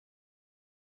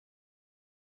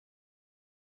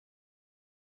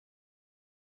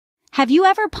Have you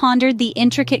ever pondered the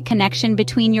intricate connection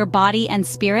between your body and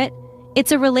spirit?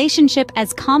 It's a relationship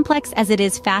as complex as it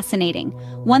is fascinating,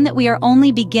 one that we are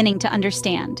only beginning to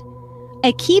understand.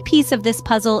 A key piece of this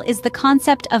puzzle is the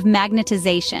concept of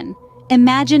magnetization.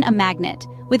 Imagine a magnet,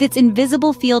 with its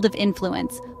invisible field of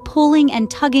influence, pulling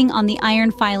and tugging on the iron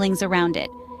filings around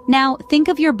it. Now, think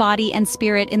of your body and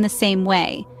spirit in the same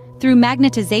way. Through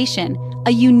magnetization,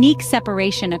 a unique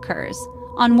separation occurs.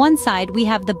 On one side, we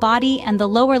have the body and the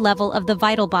lower level of the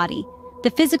vital body,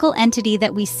 the physical entity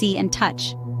that we see and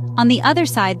touch. On the other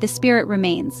side, the spirit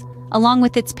remains, along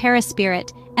with its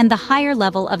paraspirit and the higher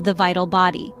level of the vital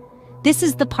body. This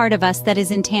is the part of us that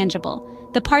is intangible,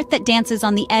 the part that dances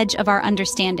on the edge of our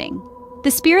understanding.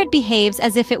 The spirit behaves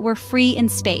as if it were free in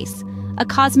space, a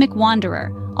cosmic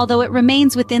wanderer, although it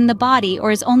remains within the body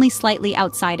or is only slightly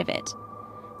outside of it.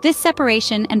 This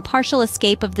separation and partial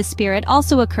escape of the spirit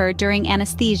also occurred during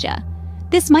anesthesia.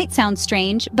 This might sound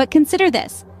strange, but consider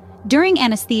this. During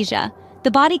anesthesia,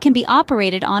 the body can be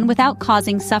operated on without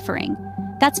causing suffering.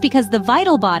 That's because the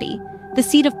vital body, the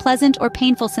seat of pleasant or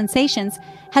painful sensations,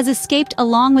 has escaped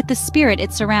along with the spirit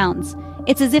it surrounds.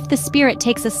 It's as if the spirit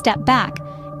takes a step back,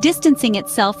 distancing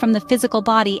itself from the physical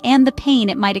body and the pain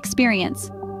it might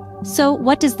experience. So,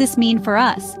 what does this mean for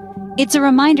us? It's a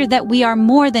reminder that we are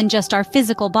more than just our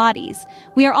physical bodies.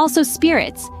 We are also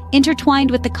spirits,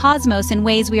 intertwined with the cosmos in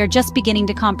ways we are just beginning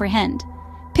to comprehend.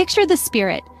 Picture the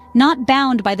spirit, not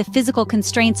bound by the physical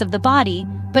constraints of the body,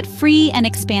 but free and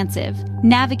expansive,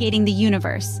 navigating the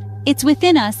universe. It's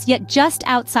within us, yet just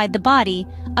outside the body,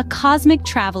 a cosmic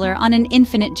traveler on an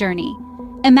infinite journey.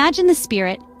 Imagine the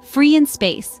spirit, free in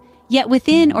space, yet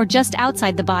within or just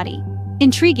outside the body.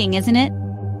 Intriguing, isn't it?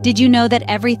 Did you know that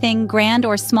everything, grand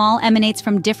or small, emanates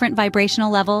from different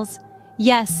vibrational levels?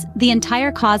 Yes, the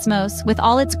entire cosmos, with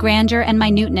all its grandeur and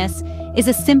minuteness, is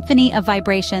a symphony of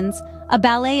vibrations, a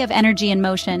ballet of energy and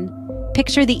motion.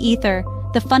 Picture the ether,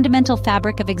 the fundamental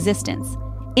fabric of existence.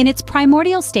 In its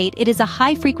primordial state, it is a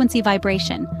high-frequency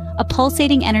vibration, a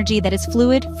pulsating energy that is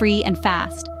fluid, free, and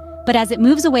fast. But as it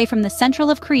moves away from the central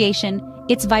of creation,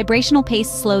 its vibrational pace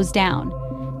slows down.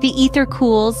 The ether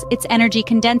cools, its energy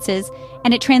condenses,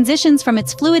 and it transitions from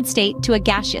its fluid state to a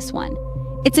gaseous one.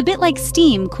 It's a bit like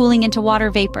steam cooling into water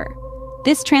vapor.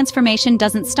 This transformation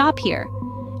doesn't stop here.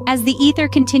 As the ether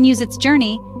continues its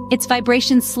journey, its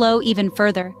vibrations slow even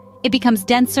further. It becomes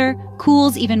denser,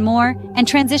 cools even more, and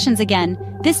transitions again,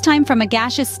 this time from a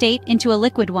gaseous state into a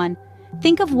liquid one.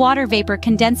 Think of water vapor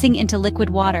condensing into liquid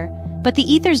water, but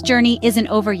the ether's journey isn't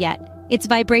over yet. Its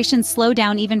vibrations slow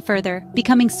down even further,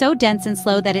 becoming so dense and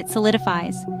slow that it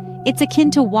solidifies. It's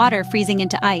akin to water freezing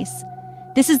into ice.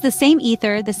 This is the same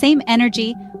ether, the same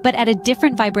energy, but at a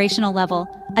different vibrational level,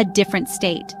 a different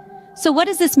state. So what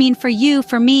does this mean for you,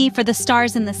 for me, for the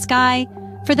stars in the sky,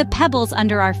 for the pebbles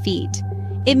under our feet?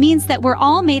 It means that we're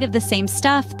all made of the same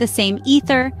stuff, the same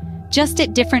ether, just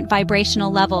at different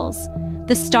vibrational levels.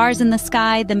 The stars in the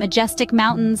sky, the majestic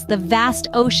mountains, the vast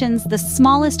oceans, the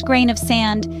smallest grain of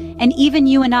sand, and even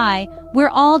you and I, we're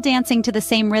all dancing to the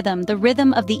same rhythm, the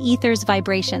rhythm of the ether's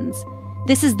vibrations.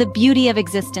 This is the beauty of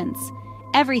existence.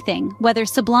 Everything, whether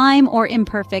sublime or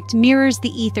imperfect, mirrors the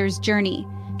ether's journey,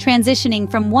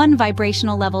 transitioning from one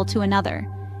vibrational level to another.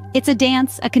 It's a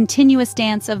dance, a continuous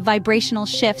dance of vibrational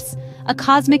shifts, a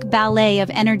cosmic ballet of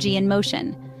energy and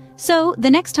motion. So,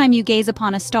 the next time you gaze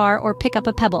upon a star or pick up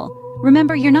a pebble,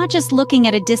 remember, you're not just looking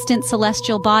at a distant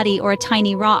celestial body or a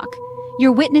tiny rock.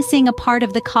 You're witnessing a part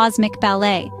of the cosmic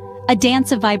ballet, a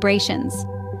dance of vibrations.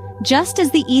 Just as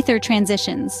the ether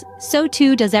transitions, so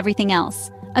too does everything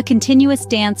else, a continuous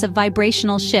dance of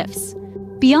vibrational shifts.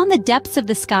 Beyond the depths of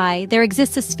the sky, there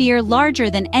exists a sphere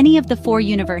larger than any of the four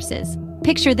universes.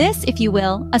 Picture this, if you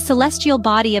will, a celestial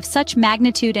body of such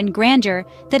magnitude and grandeur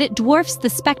that it dwarfs the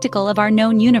spectacle of our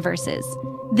known universes.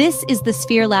 This is the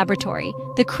Sphere Laboratory,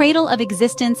 the cradle of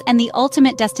existence and the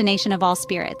ultimate destination of all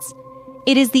spirits.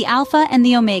 It is the Alpha and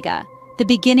the Omega, the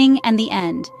beginning and the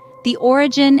end, the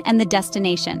origin and the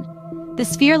destination. The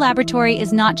Sphere Laboratory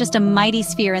is not just a mighty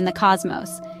sphere in the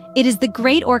cosmos. It is the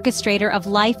great orchestrator of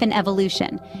life and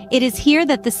evolution. It is here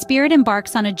that the spirit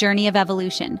embarks on a journey of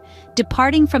evolution,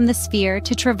 departing from the sphere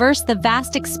to traverse the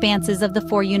vast expanses of the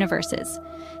four universes.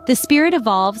 The spirit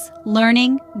evolves,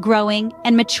 learning, growing,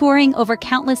 and maturing over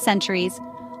countless centuries,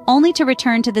 only to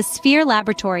return to the Sphere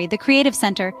Laboratory, the creative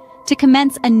center, to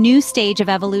commence a new stage of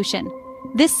evolution.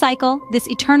 This cycle, this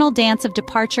eternal dance of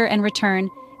departure and return,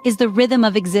 is the rhythm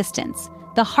of existence,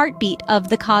 the heartbeat of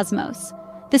the cosmos.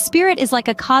 The spirit is like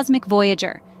a cosmic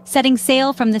voyager, setting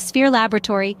sail from the Sphere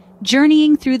Laboratory,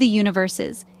 journeying through the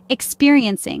universes,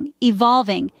 experiencing,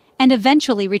 evolving, and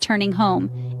eventually returning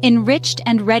home, enriched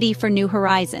and ready for new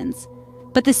horizons.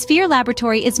 But the Sphere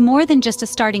Laboratory is more than just a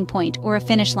starting point or a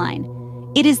finish line.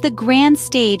 It is the grand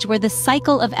stage where the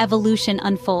cycle of evolution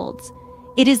unfolds.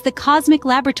 It is the cosmic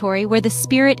laboratory where the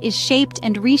spirit is shaped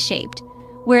and reshaped,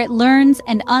 where it learns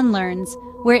and unlearns,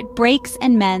 where it breaks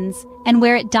and mends, and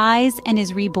where it dies and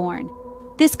is reborn.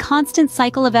 This constant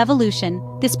cycle of evolution,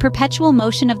 this perpetual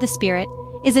motion of the spirit,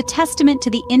 is a testament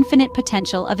to the infinite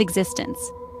potential of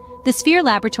existence. The Sphere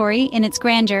Laboratory, in its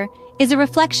grandeur, is a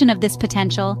reflection of this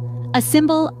potential, a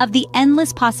symbol of the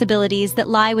endless possibilities that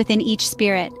lie within each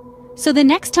spirit. So the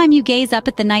next time you gaze up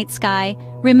at the night sky,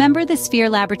 remember the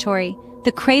Sphere Laboratory,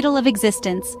 the cradle of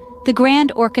existence, the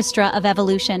grand orchestra of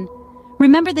evolution.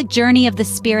 Remember the journey of the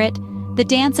spirit, the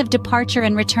dance of departure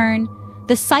and return,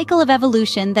 the cycle of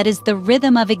evolution that is the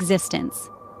rhythm of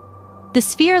existence. The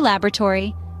Sphere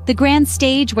Laboratory, the grand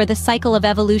stage where the cycle of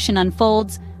evolution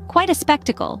unfolds, quite a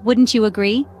spectacle, wouldn't you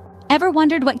agree? Ever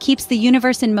wondered what keeps the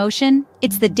universe in motion?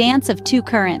 It's the dance of two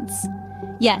currents.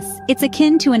 Yes, it's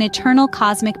akin to an eternal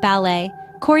cosmic ballet,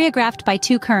 choreographed by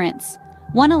two currents,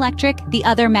 one electric, the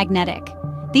other magnetic.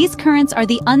 These currents are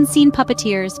the unseen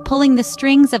puppeteers pulling the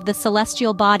strings of the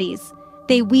celestial bodies.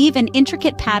 They weave an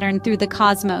intricate pattern through the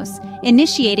cosmos,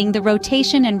 initiating the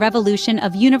rotation and revolution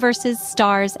of universes,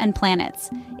 stars, and planets.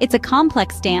 It's a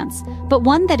complex dance, but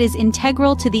one that is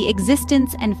integral to the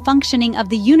existence and functioning of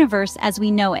the universe as we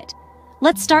know it.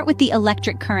 Let's start with the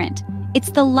electric current.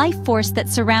 It's the life force that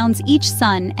surrounds each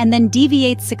sun and then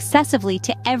deviates successively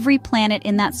to every planet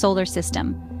in that solar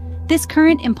system. This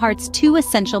current imparts two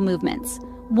essential movements,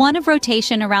 one of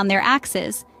rotation around their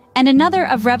axis and another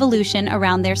of revolution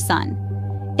around their sun.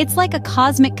 It's like a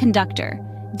cosmic conductor,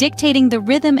 dictating the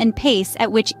rhythm and pace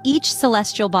at which each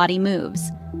celestial body moves.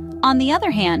 On the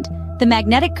other hand, the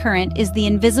magnetic current is the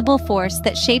invisible force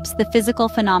that shapes the physical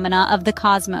phenomena of the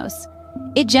cosmos.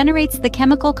 It generates the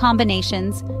chemical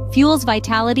combinations, fuels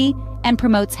vitality, and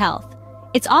promotes health.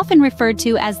 It's often referred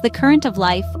to as the current of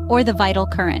life or the vital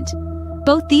current.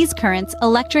 Both these currents,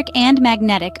 electric and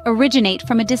magnetic, originate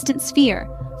from a distant sphere,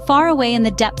 far away in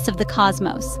the depths of the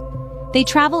cosmos. They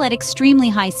travel at extremely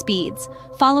high speeds,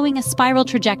 following a spiral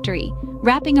trajectory,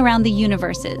 wrapping around the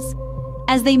universes.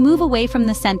 As they move away from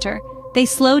the center, they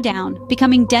slow down,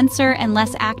 becoming denser and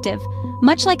less active,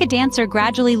 much like a dancer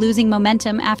gradually losing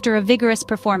momentum after a vigorous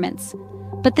performance.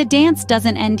 But the dance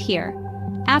doesn't end here.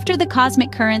 After the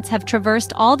cosmic currents have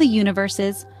traversed all the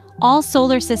universes, all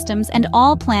solar systems, and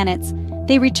all planets,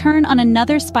 they return on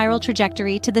another spiral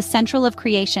trajectory to the central of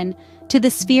creation, to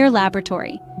the Sphere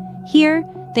Laboratory. Here,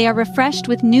 they are refreshed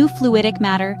with new fluidic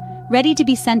matter, ready to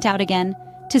be sent out again,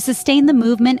 to sustain the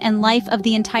movement and life of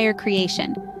the entire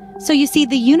creation. So you see,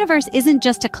 the universe isn't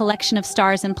just a collection of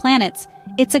stars and planets,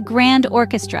 it's a grand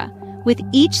orchestra, with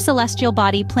each celestial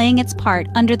body playing its part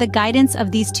under the guidance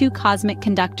of these two cosmic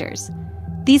conductors.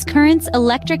 These currents,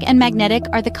 electric and magnetic,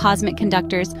 are the cosmic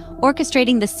conductors,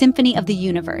 orchestrating the symphony of the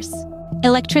universe.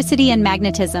 Electricity and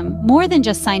magnetism, more than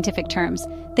just scientific terms,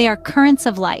 they are currents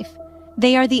of life.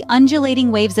 They are the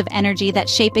undulating waves of energy that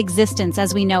shape existence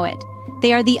as we know it.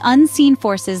 They are the unseen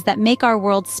forces that make our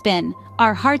world spin,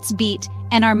 our hearts beat,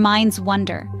 and our minds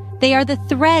wonder. They are the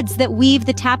threads that weave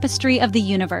the tapestry of the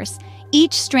universe,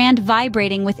 each strand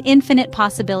vibrating with infinite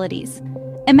possibilities.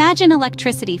 Imagine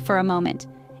electricity for a moment.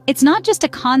 It's not just a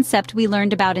concept we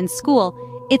learned about in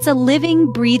school, it's a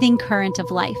living, breathing current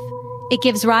of life. It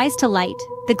gives rise to light,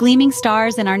 the gleaming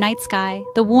stars in our night sky,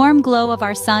 the warm glow of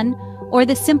our sun, or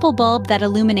the simple bulb that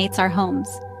illuminates our homes.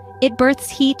 It births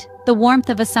heat, the warmth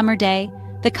of a summer day,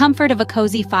 the comfort of a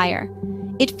cozy fire.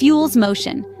 It fuels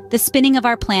motion, the spinning of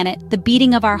our planet, the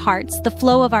beating of our hearts, the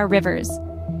flow of our rivers.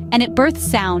 And it births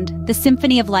sound, the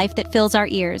symphony of life that fills our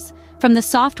ears, from the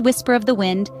soft whisper of the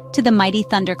wind to the mighty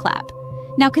thunderclap.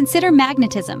 Now consider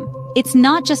magnetism. It's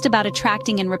not just about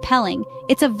attracting and repelling,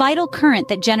 it's a vital current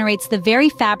that generates the very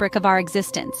fabric of our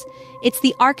existence. It's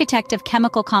the architect of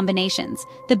chemical combinations,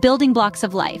 the building blocks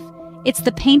of life. It's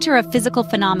the painter of physical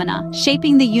phenomena,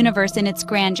 shaping the universe in its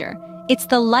grandeur. It's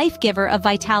the life giver of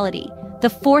vitality, the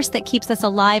force that keeps us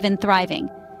alive and thriving.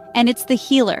 And it's the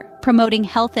healer, promoting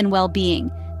health and well-being.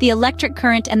 The electric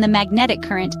current and the magnetic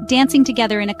current, dancing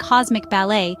together in a cosmic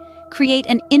ballet, create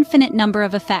an infinite number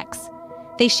of effects.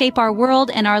 They shape our world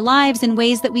and our lives in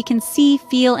ways that we can see,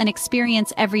 feel, and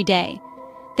experience every day.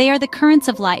 They are the currents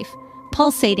of life,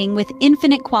 pulsating with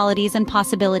infinite qualities and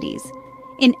possibilities.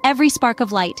 In every spark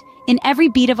of light, in every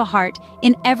beat of a heart,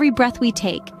 in every breath we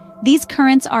take, these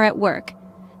currents are at work.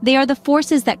 They are the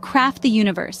forces that craft the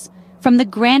universe, from the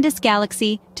grandest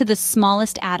galaxy to the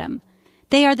smallest atom.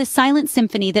 They are the silent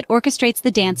symphony that orchestrates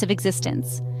the dance of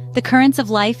existence. The currents of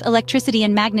life, electricity,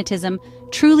 and magnetism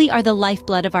truly are the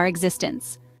lifeblood of our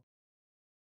existence.